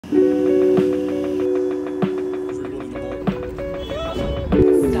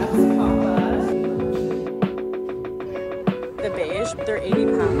beige, but they're 80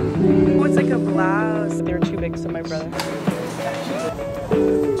 pounds. Oh, it's like a blouse. They were too big, so my brother.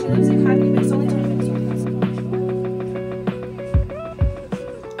 She lives in Happy, but it's only 10 minutes.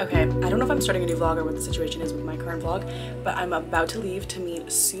 Okay, I don't know if I'm starting a new vlog or what the situation is with my current vlog, but I'm about to leave to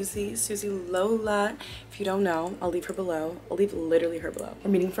meet Susie Lola. If you don't know, I'll leave her below. I'll leave literally her below. We're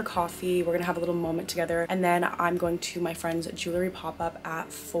meeting for coffee. We're gonna have a little moment together, and then I'm going to my friend's jewelry pop-up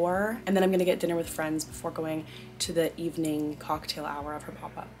at 4, and then I'm gonna get dinner with friends before going to the evening cocktail hour of her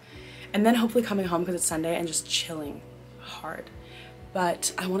pop-up, and then hopefully coming home because it's Sunday and just chilling hard.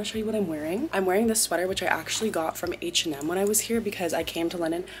 But I want to show you what I'm wearing. I'm wearing this sweater, which I actually got from H&M when I was here because I came to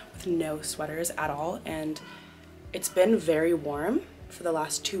London with no sweaters at all, and it's been very warm for the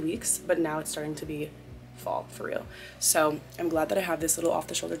last 2 weeks, but now it's starting to be fall for real. So I'm glad that I have this little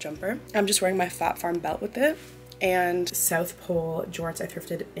off-the-shoulder jumper. I'm just wearing my Fat Farm belt with it, and South Pole jorts I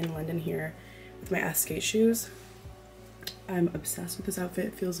thrifted in London here with my S-skate shoes. I'm obsessed with this outfit.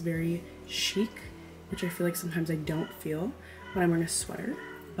 It feels very chic, which I feel like sometimes I don't feel when I'm wearing a sweater,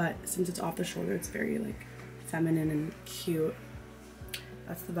 but since it's off the shoulder, it's very like feminine and cute.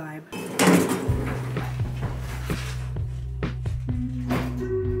 That's the vibe.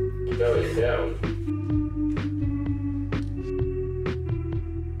 Belly down.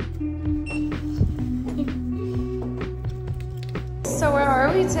 So where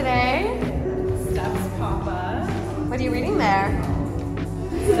are we today? Steph's Papa. What are you reading there?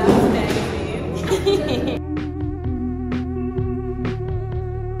 Steph's magazine.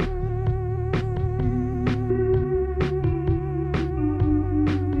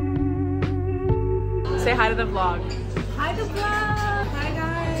 Say hi to the vlog. Hi the vlog! Hi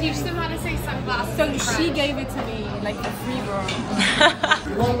guys! Teach them how to say sunglasses. So she gave it to me, like a free girl.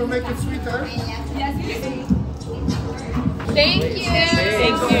 You want to make it sweeter? Yes, please. Thank you.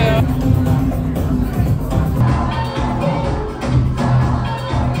 Thank you.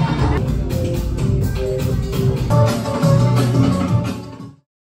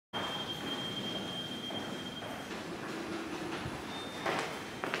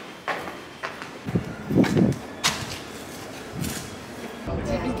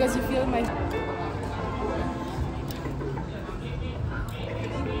 Because you feel my...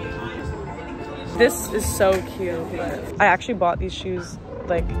 This is so cute. I actually bought these shoes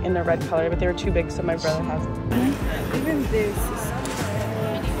like in the red color, but they were too big, so my brother has them. Even this is...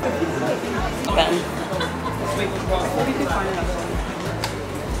 Ben. We could find another one.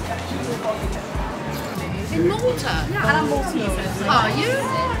 In Malta? Yeah, I'm Maltese. Are you?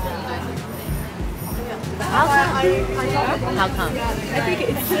 How come? How come? I think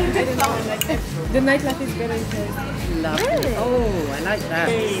it's... I don't know, like, the nightlife is better here. Lovely. Oh, I like that.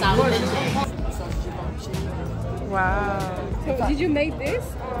 Wow. So did you make this?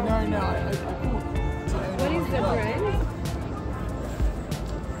 No, no. What is the brand?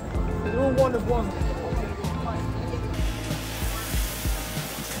 They're all one of one.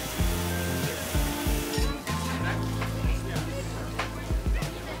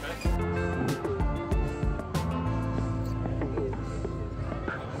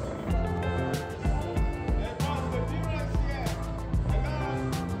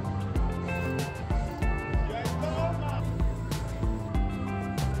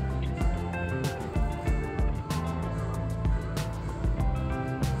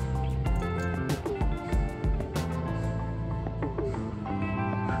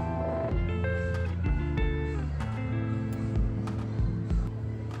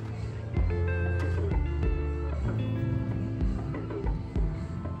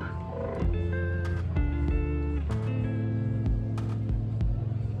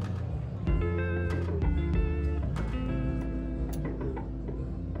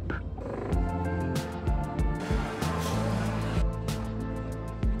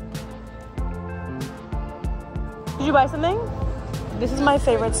 Did you buy something? This is my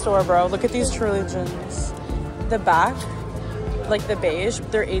favorite store, bro. Look at these Truly jeans. The back, like the beige,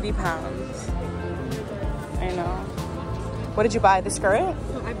 they're 80 pounds. I know. What did you buy? The skirt? No,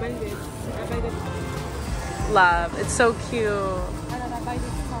 I buy this. I buy this. Love. It's so cute. I buy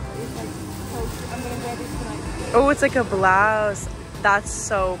this top. It's like so cute. I'm gonna wear this tonight. Oh, it's like a blouse. That's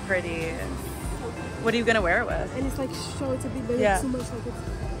so pretty. What are you gonna wear it with? And it's like short a bit, but Yeah. it's too much.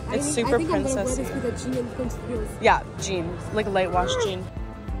 Like It's super I think I'm gonna wear princessy. this with a jean and pants heels. Yeah, jeans. Like a light wash jean.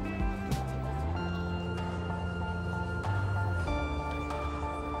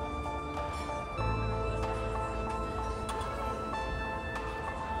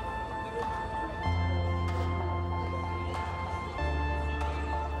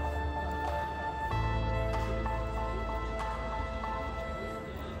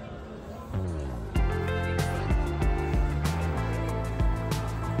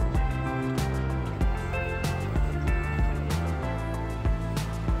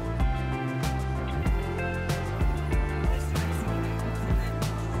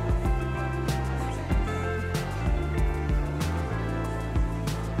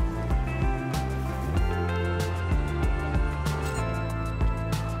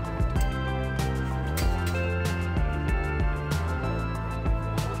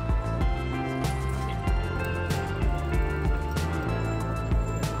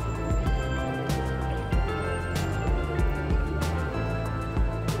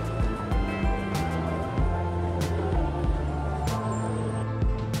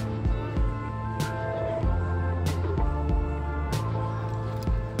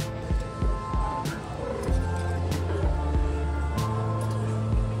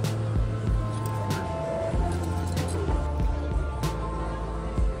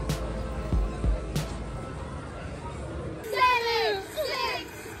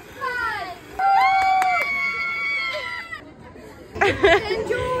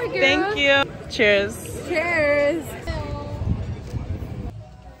 Enjoy, girl. Thank you. Cheers. Cheers.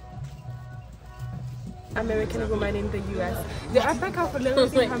 American woman in the US. The African for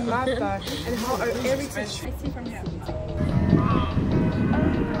losing her mother and how her heritage. I see from here.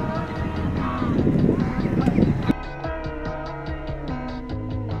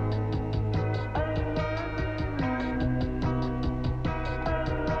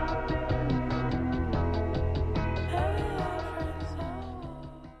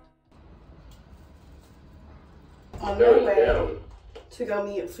 On my way to go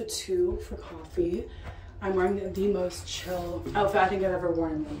meet for 2 for coffee. I'm wearing the most chill outfit I think I've ever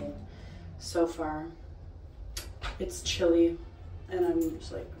worn in London so far. It's chilly and I'm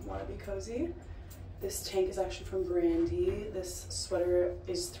just like want to be cozy. This tank is actually from Brandy. This sweater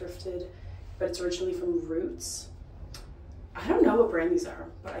is thrifted, but it's originally from Roots. I don't know what brand these are,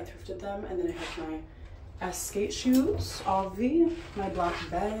 but I thrifted them. And then I have my skate shoes, Avi, my black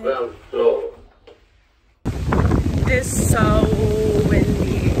bag. It's so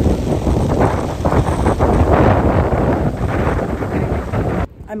windy.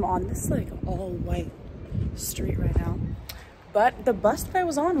 I'm on this like all white street right now, but the bus that I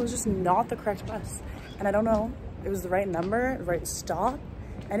was on was just not the correct bus, and I don't know, it was the right number, the right stop,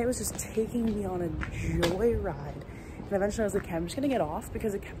 and it was just taking me on a joyride. And eventually I was like, okay, I'm just gonna get off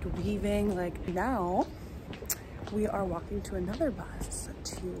because it kept weaving. Like now we are walking to another bus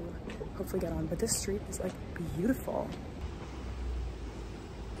to hopefully get on, but this street is like beautiful.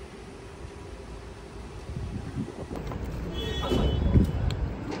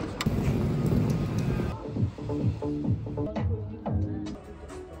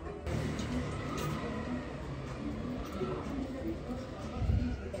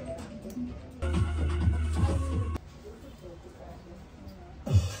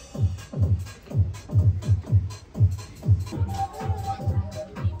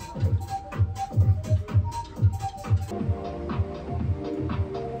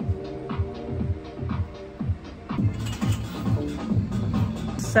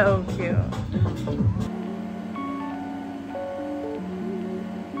 So cute.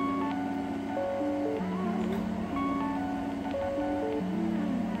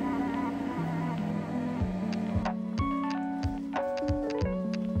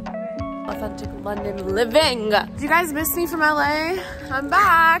 Authentic London living. Do you guys miss me from LA? I'm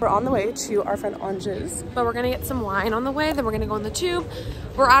back. We're on the way to our friend Anja's, But we're gonna get some wine on the way, then we're gonna go on the tube.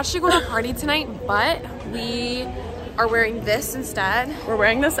 We're actually going to a party tonight, but we are wearing this instead. we're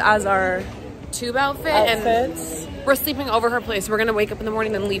wearing this as our Tube outfit, outfits. and we're sleeping over her place. We're gonna wake up in the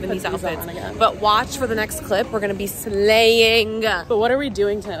morning and leave in these outfits. on again. But watch for the next clip. We're gonna be slaying. But what are we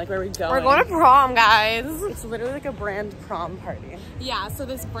doing tonight? Like, where are we going? We're going to prom, guys. It's literally like a brand prom party. Yeah, so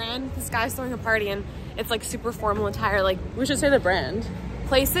this guy's throwing a party and it's like super formal attire. Like We should say the brand.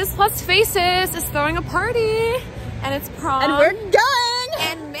 Places Plus Faces is throwing a party and it's prom. And we're going!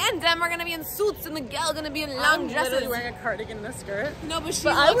 And man, them are gonna be in suits and the gal gonna be in long I'm dresses. literally wearing a cardigan and a skirt. No, but she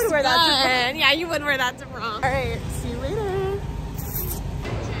But I looks would wear that to good. Yeah, you would wear that to prom. All right, see you later.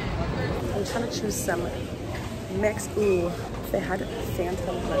 I'm trying to choose some mix. Ooh, if they had Fanta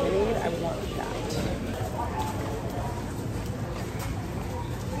lemonade, I would want that.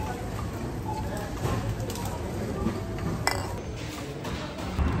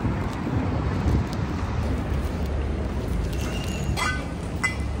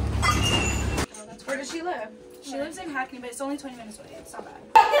 Where does she live? She lives in Hackney, but it's only 20 minutes away. It's not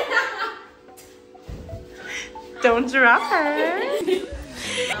bad. Don't drop her.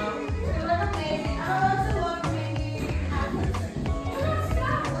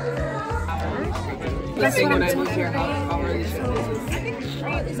 Let's see when I moved here how early she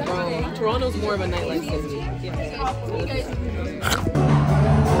was. Toronto's more of a nightlife city.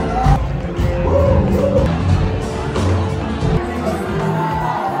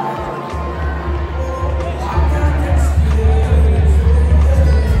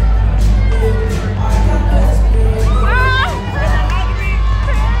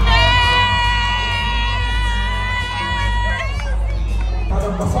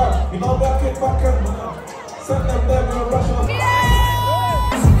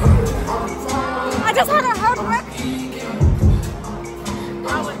 I just had a hard work.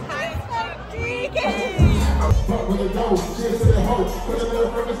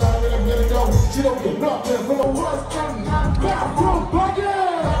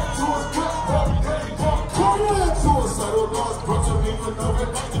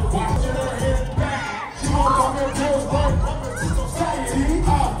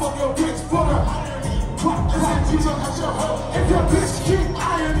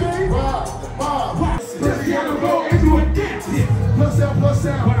 Plus out, plus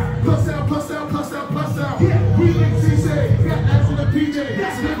out. Plus out, plus out, plus out, plus out. Yeah, we like CC. Got ass in the PJ.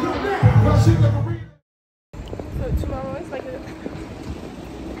 That's it. Well, shit like a read. So tomorrow is like a...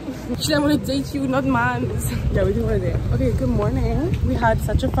 Should I want to date you, not man? Yeah, we do want to date. Okay, good morning. We had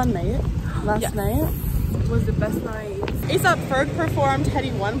such a fun night last night. It was the best night. ASAP Ferg performed,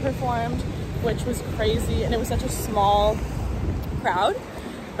 Heady 1 performed, which was crazy, and it was such a small crowd.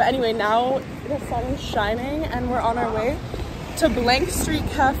 But anyway, now the sun is shining and we're on our way to Blank Street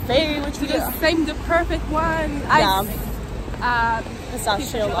Cafe, which we Just same the perfect one. yeah,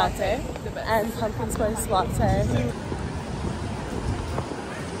 pistachio latte and pumpkin spice latte.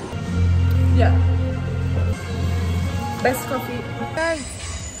 Yeah. Best coffee. Guys.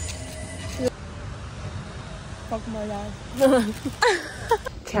 Fuck my life.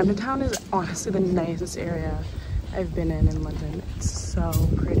 Camden Town is honestly the nicest area I've been in London. It's so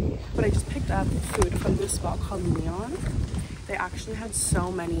pretty. But I just picked up food from this spot called Neon. They actually had so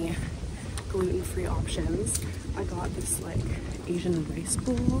many gluten-free options. I got this like Asian rice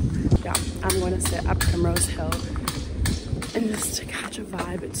bowl. Yeah, I'm going to sit at Primrose Hill and just to catch a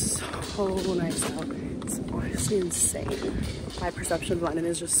vibe. It's so nice out. It's honestly insane. My perception of London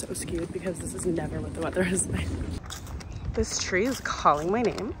is just so skewed because this is never what the weather is like. This tree is calling my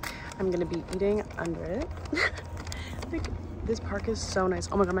name. I'm gonna be eating under it. Like, this park is so nice.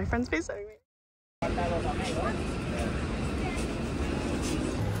 Oh my god, my friend's FaceTiming me.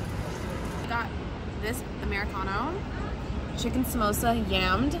 Got this Americano, chicken samosa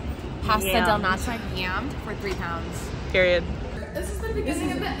yammed, pasta del nata yammed for £3. Period. This is the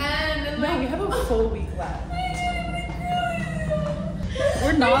beginning of the end. And No, we have a full week left.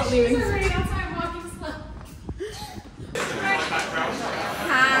 we're not leaving.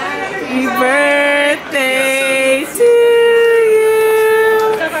 Happy birthday to you.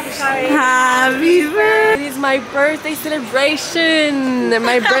 Happy birthday. It is my birthday celebration.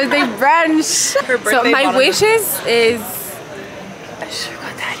 My birthday brunch. So my wishes is a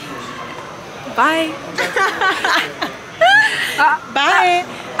sugar daddy. Bye. Bye.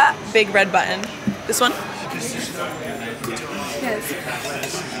 Big red button. This one?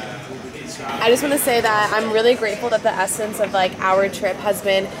 I just want to say that I'm really grateful that the essence of like our trip has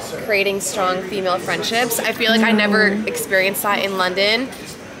been creating strong female friendships. I feel like I never experienced that in London,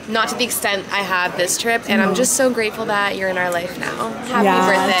 not to the extent I have this trip, and I'm just so grateful that you're in our life now. Happy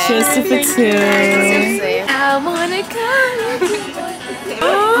birthday. Cheers to the two. Seriously. I wanna come.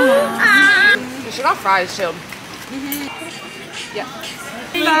 We should have fries too. Yeah.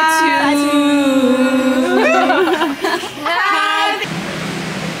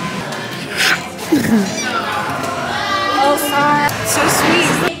 So sweet.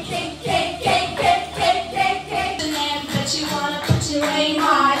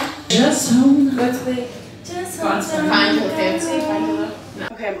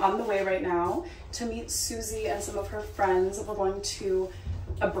 Okay, I'm on the way right now to meet Susie and some of her friends. We're going to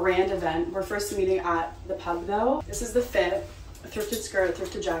a brand event. We're first meeting at the pub though. This is the fit: a thrifted skirt,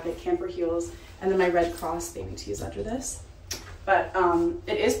 thrifted jacket, camper heels, and then my Red Cross baby tees under this. But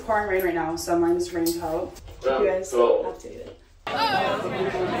it is pouring rain right now, so I'm wearing this raincoat. Keep you guys updated.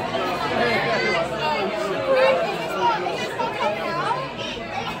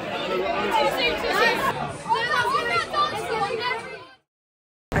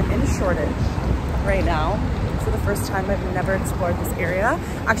 I'm in Shoreditch right now. For the first time, I've never explored this area.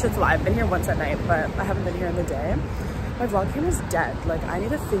 Actually, it's a lie. I've been here once at night, but I haven't been here in the day. My vlog camera is dead. Like, I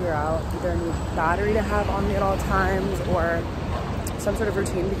need to figure out either a new battery to have on me at all times or some sort of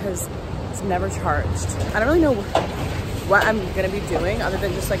routine because it's never charged. I don't really know what I'm gonna be doing other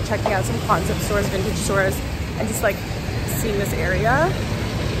than just like checking out some concept stores, vintage stores, and just like seeing this area.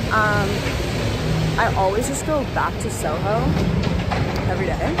 I always just go back to Soho every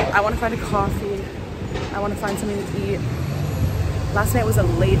day. I want to find a coffee. I want to find something to eat. Last night was a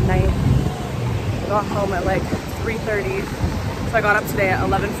late night. I got home at like 3:30, so I got up today at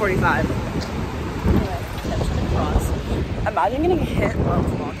 11:45. Anyway, attention across. Imagine getting hit while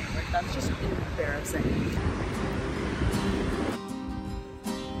vlogging. Like, that's just embarrassing.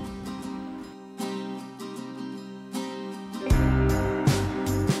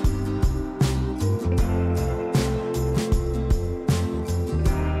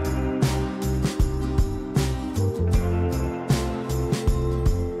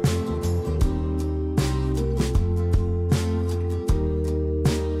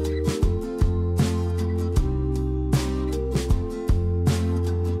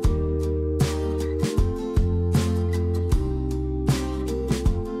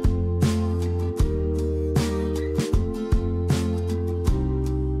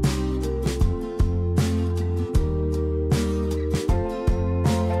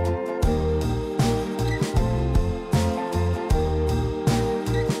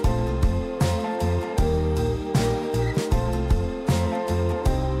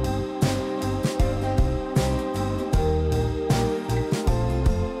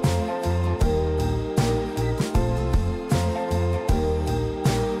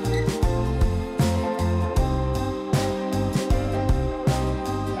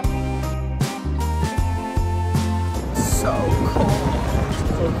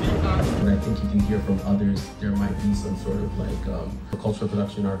 think you can hear from others, there might be some sort of like cultural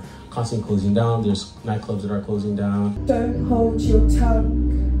production are constantly closing down. There's nightclubs that are closing down. Don't hold your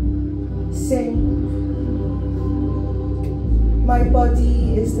tongue, sing. My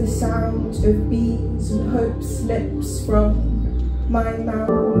body is the sound of beats and hope slips from my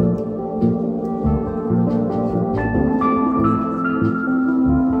mouth.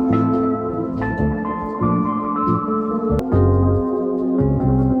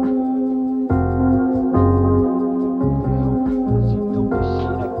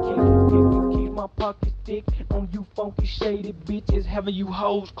 On you funky shaded bitches, having you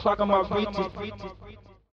hoes clocking my riches.